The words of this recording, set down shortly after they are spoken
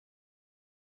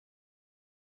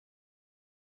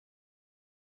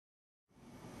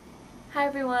Hi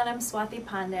everyone, I'm Swati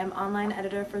Pandey. I'm online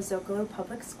editor for Zócalo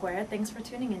Public Square. Thanks for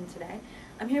tuning in today.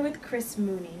 I'm here with Chris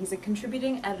Mooney. He's a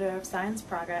contributing editor of Science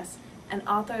Progress and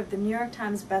author of the New York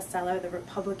Times bestseller, The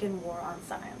Republican War on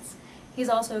Science. He's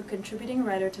also a contributing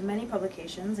writer to many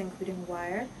publications, including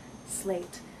Wired,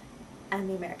 Slate, and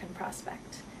The American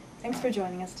Prospect. Thanks for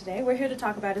joining us today. We're here to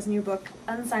talk about his new book,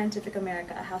 Unscientific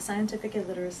America, How Scientific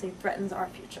Illiteracy Threatens Our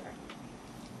Future.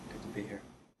 Good to be here.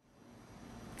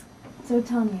 So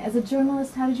tell me, as a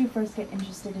journalist, how did you first get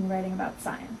interested in writing about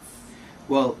science?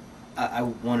 Well, I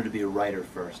wanted to be a writer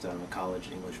first. I'm a college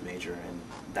English major, and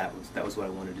that was what I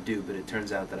wanted to do, but it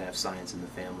turns out that I have science in the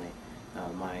family.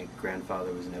 My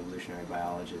grandfather was an evolutionary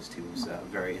biologist who was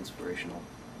very inspirational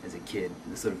as a kid,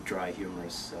 the sort of dry,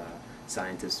 humorous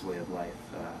scientist's way of life.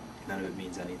 None of it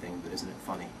means anything, but isn't it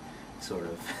funny? Sort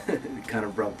of. It kind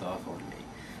of rubbed off on me.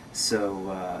 So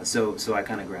I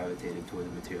kind of gravitated toward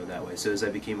the material that way. So as I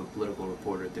became a political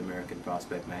reporter at the American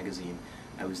Prospect magazine,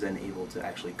 I was then able to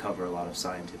actually cover a lot of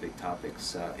scientific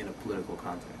topics in a political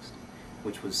context,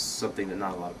 which was something that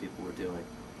not a lot of people were doing.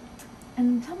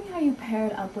 And tell me how you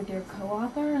paired up with your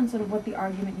co-author and sort of what the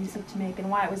argument you seek to make and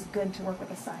why it was good to work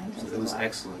with a scientist. So it was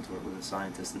excellent to work with a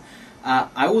scientist. And,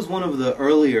 I was one of the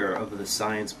earlier of the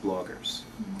science bloggers.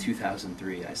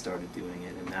 2003 I started doing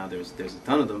it, and now there's a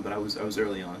ton of them, but I was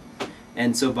early on.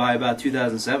 And so by about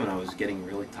 2007 I was getting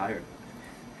really tired of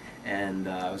it. And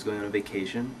I was going on a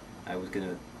vacation. I was going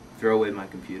to throw away my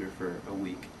computer for a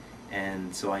week,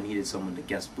 and so I needed someone to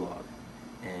guest blog.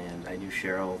 And I knew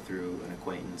Cheryl through an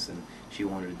acquaintance, and she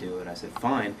wanted to do it. I said,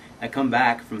 fine. I come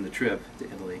back from the trip to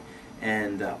Italy,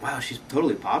 and wow, she's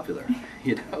totally popular.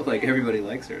 You know, like everybody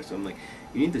likes her. So I'm like,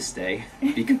 you need to stay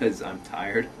because I'm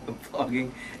tired of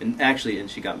blogging. And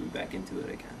she got me back into it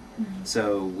again.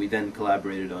 So we then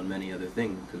collaborated on many other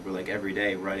things because we're like every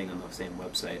day writing on the same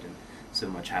website, and so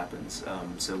much happens.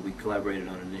 So we collaborated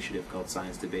on an initiative called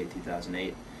Science Debate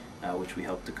 2008. Which we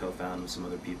helped to co-found with some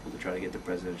other people to try to get the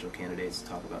presidential candidates to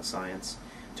talk about science.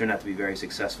 It turned out to be very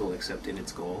successful, except in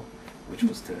its goal, which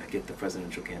was to get the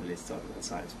presidential candidates to talk about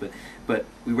science. But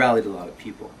we rallied a lot of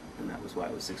people, and that was why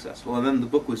it was successful. And then the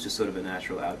book was just sort of a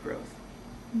natural outgrowth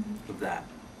of that.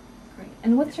 Great.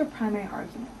 And what's your primary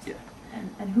argument? Yeah.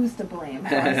 And who's to blame? For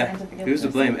scientific Who's to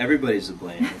blame? Everybody's to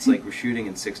blame. It's like we're shooting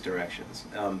in 6 directions.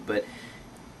 But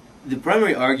the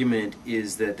primary argument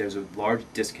is that there's a large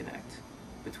disconnect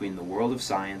between the world of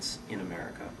science in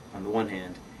America, on the one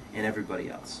hand, and everybody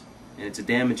else. And it's a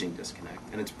damaging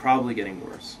disconnect, and it's probably getting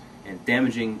worse, and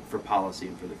damaging for policy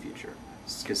and for the future.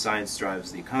 Because science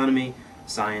drives the economy,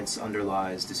 science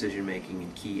underlies decision-making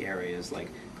in key areas like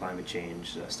climate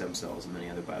change, stem cells, and many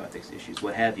other bioethics issues,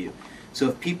 what have you. So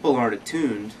if people aren't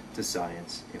attuned to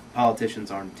science, if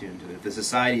politicians aren't attuned to it, if the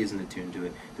society isn't attuned to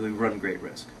it, then we run great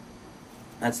risk.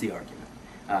 That's the argument.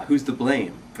 Who's to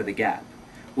blame for the gap?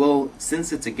 Well,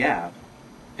 since it's a gap,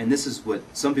 and this is what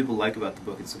some people like about the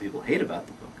book and some people hate about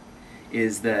the book,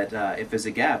 is that if there's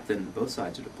a gap, then both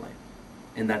sides are to blame.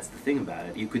 And that's the thing about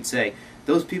it. You could say,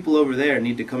 those people over there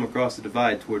need to come across the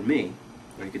divide toward me.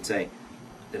 Or you could say,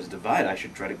 there's a divide, I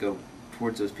should try to go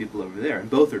towards those people over there. And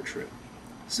both are true.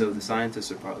 So the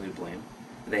scientists are partly to blame.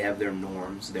 They have their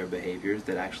norms, their behaviors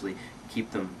that actually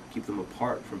keep them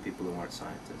apart from people who aren't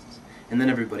scientists. And then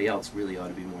everybody else really ought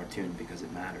to be more attuned because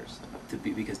it matters.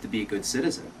 Because to be a good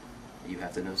citizen, you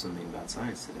have to know something about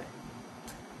science today.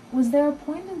 Was there a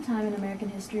point in time in American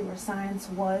history where science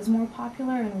was more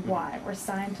popular, and why? Were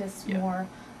scientists more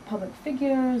public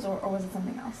figures, or was it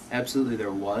something else? Absolutely, there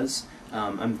was.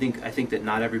 I think that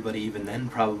not everybody even then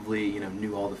probably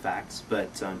knew all the facts,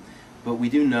 but we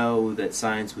do know that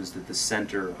science was at the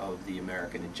center of the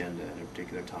American agenda at a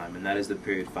particular time, and that is the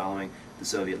period following the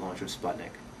Soviet launch of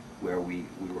Sputnik, where we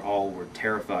all were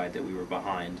terrified that we were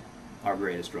behind our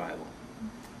greatest rival.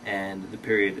 And the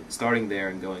period starting there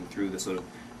and going through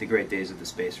the great days of the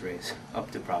space race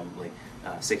up to probably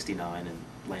 69 and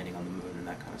landing on the moon and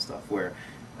that kind of stuff, where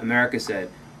America said,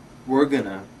 we're going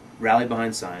to rally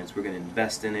behind science, we're going to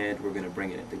invest in it, we're going to bring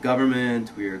it into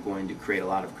government, we are going to create a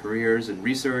lot of careers in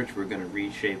research, we're going to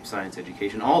reshape science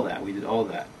education, all that. We did all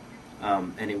that.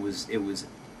 And it was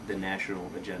the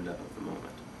national agenda of the moment.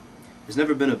 There's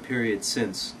never been a period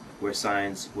since where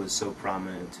science was so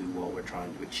prominent to what we're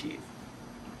trying to achieve.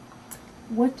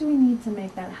 What do we need to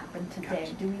make that happen today?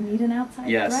 Gotcha. Do we need an outside threat?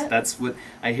 Yes, that's what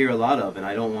I hear a lot of, and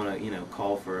I don't want to,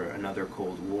 call for another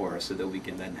Cold War so that we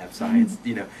can then have science.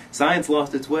 Science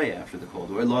lost its way after the Cold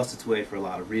War. It lost its way for a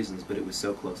lot of reasons, but it was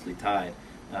so closely tied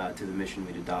to the mission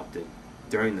we'd adopted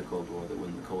during the Cold War that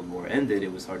when the Cold War ended,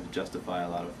 it was hard to justify a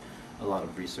lot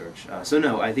of research. So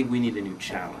no, I think we need a new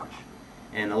challenge.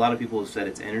 And a lot of people have said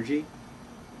it's energy.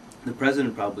 The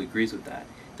president probably agrees with that.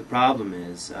 The problem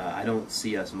is, I don't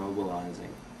see us mobilizing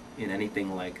in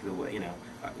anything like the way,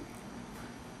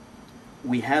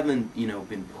 we haven't,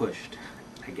 been pushed,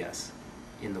 I guess,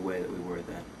 in the way that we were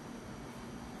then.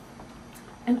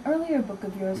 An earlier book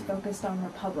of yours focused on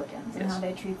Republicans and Yes. how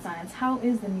they treat science. How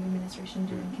is the new administration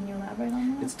doing? Can you elaborate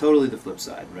on that? It's totally the flip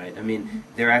side, right? I mean,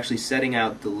 they're actually setting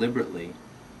out deliberately.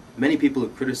 Many people who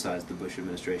criticized the Bush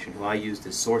administration, who I used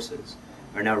as sources,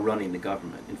 are now running the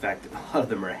government. In fact, a lot of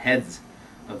them are heads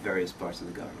of various parts of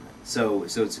the government. So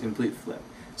it's a complete flip.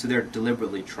 So they're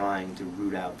deliberately trying to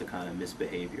root out the kind of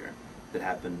misbehavior that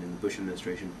happened in the Bush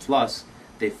administration. Plus,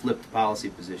 they flipped policy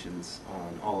positions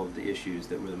on all of the issues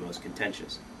that were the most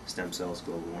contentious: stem cells,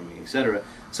 global warming, etc.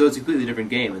 So it's a completely different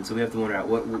game, and so we have to wonder out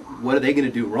what are they going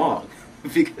to do wrong?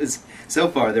 Because so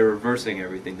far they're reversing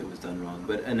everything that was done wrong.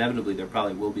 But inevitably there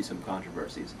probably will be some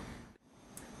controversies.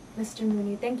 Mr.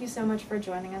 Mooney, thank you so much for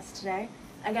joining us today.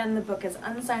 Again, the book is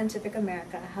Unscientific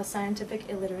America: How Scientific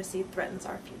Illiteracy Threatens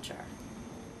Our Future.